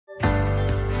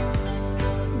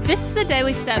This is the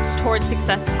Daily Steps Towards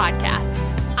Success podcast.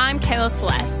 I'm Kayla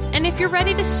Celeste, and if you're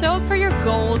ready to show up for your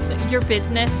goals, your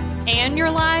business, and your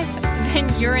life, then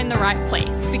you're in the right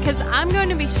place because I'm going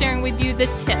to be sharing with you the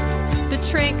tips, the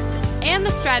tricks, and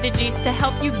the strategies to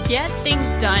help you get things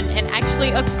done and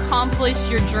actually accomplish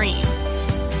your dreams.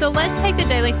 So let's take the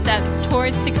daily steps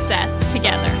towards success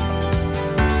together.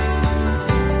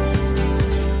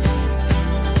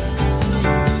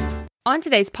 On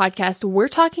today's podcast, we're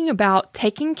talking about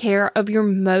taking care of your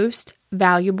most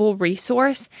valuable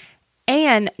resource,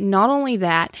 and not only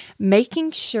that,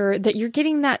 making sure that you're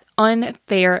getting that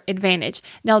unfair advantage.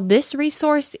 Now, this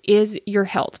resource is your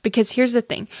health, because here's the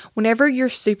thing. Whenever you're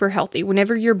super healthy,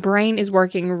 whenever your brain is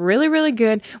working really, really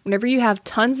good, whenever you have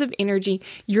tons of energy,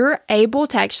 you're able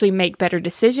to actually make better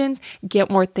decisions, get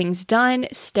more things done,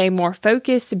 stay more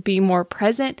focused, be more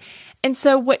present. And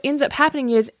so what ends up happening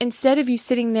is instead of you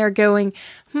sitting there going,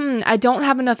 I don't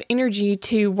have enough energy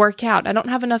to work out. I don't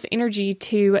have enough energy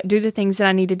to do the things that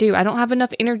I need to do. I don't have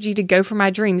enough energy to go for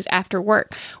my dreams after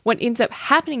work. What ends up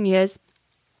happening is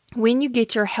when you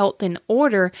get your health in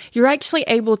order, you're actually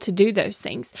able to do those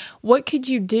things. What could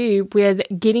you do with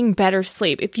getting better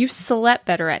sleep? If you slept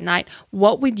better at night,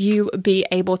 what would you be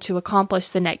able to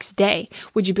accomplish the next day?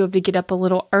 Would you be able to get up a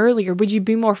little earlier? Would you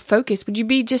be more focused? Would you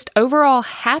be just overall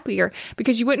happier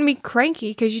because you wouldn't be cranky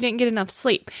because you didn't get enough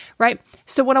sleep, right?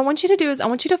 So what I want you to do is I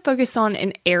want you to focus on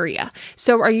an area.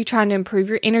 So are you trying to improve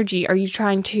your energy? Are you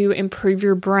trying to improve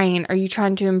your brain? Are you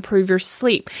trying to improve your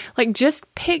sleep? Like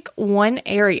just pick one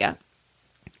area.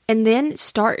 And then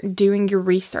start doing your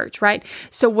research, right?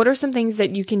 So what are some things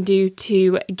that you can do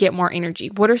to get more energy?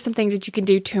 What are some things that you can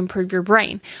do to improve your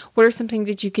brain? What are some things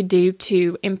that you could do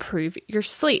to improve your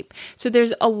sleep? So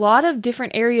there's a lot of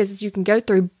different areas that you can go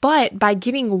through, but by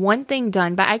getting one thing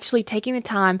done, by actually taking the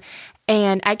time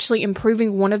and actually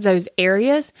improving one of those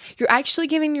areas, you're actually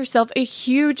giving yourself a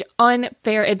huge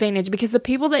unfair advantage because the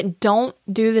people that don't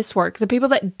do this work, the people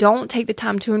that don't take the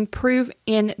time to improve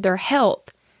in their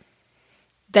health,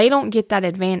 they don't get that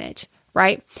advantage,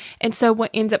 right? And so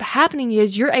what ends up happening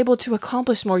is you're able to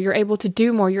accomplish more, you're able to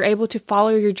do more, you're able to follow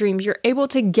your dreams, you're able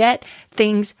to get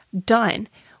things done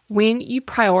when you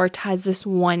prioritize this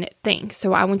one thing.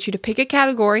 So I want you to pick a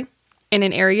category in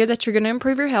an area that you're going to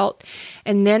improve your health,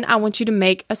 and then I want you to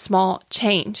make a small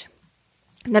change.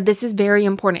 Now, this is very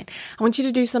important. I want you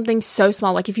to do something so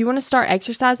small. Like if you want to start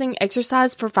exercising,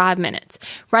 exercise for 5 minutes,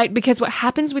 right? Because what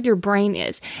happens with your brain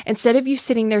is instead of you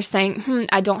sitting there saying,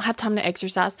 I don't have time to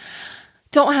exercise,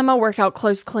 don't have my workout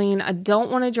clothes clean, I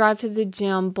don't want to drive to the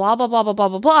gym, blah, blah, blah, blah, blah,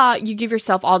 blah, blah, you give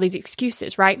yourself all these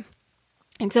excuses, right?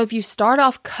 And so if you start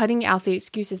off cutting out the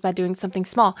excuses by doing something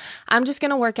small, I'm just going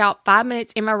to work out 5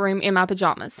 minutes in my room in my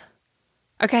pajamas.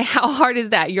 Okay, how hard is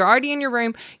that? You're already in your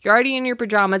room, you're already in your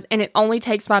pajamas, and it only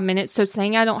takes 5 minutes. So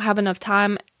saying I don't have enough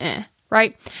time,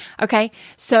 right? Okay,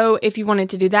 so if you wanted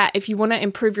to do that, if you want to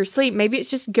improve your sleep, maybe it's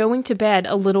just going to bed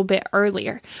a little bit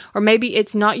earlier. Or maybe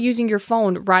it's not using your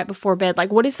phone right before bed.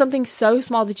 Like what is something so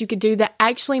small that you could do that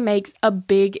actually makes a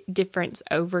big difference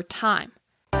over time?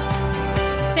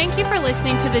 Thank you for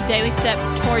listening to the Daily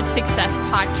Steps Towards Success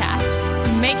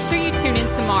podcast. Make sure you tune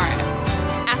in tomorrow.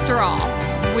 After all,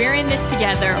 we're in this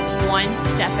together, one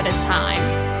step at a time.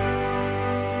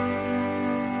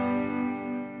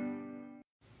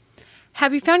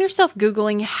 Have you found yourself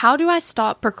Googling, how do I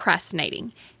stop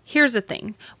procrastinating? Here's the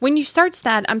thing. When you search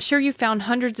that, I'm sure you found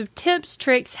hundreds of tips,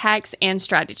 tricks, hacks, and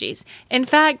strategies. In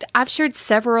fact, I've shared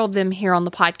several of them here on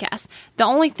the podcast. The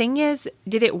only thing is,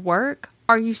 did it work?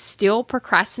 Are you still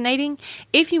procrastinating?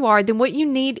 If you are, then what you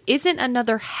need isn't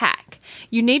another hack.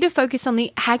 You need to focus on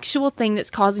the actual thing that's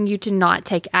causing you to not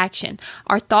take action.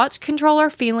 Our thoughts control our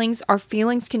feelings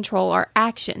control our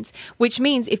actions, which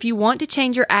means if you want to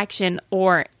change your action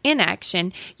or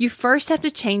inaction, you first have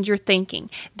to change your thinking.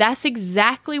 That's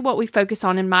exactly what we focus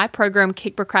on in my program,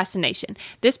 Kick Procrastination.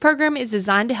 This program is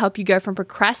designed to help you go from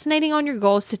procrastinating on your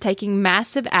goals to taking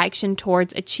massive action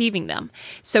towards achieving them.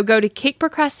 So go to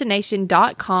kickprocrastination.com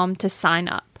to sign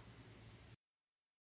up.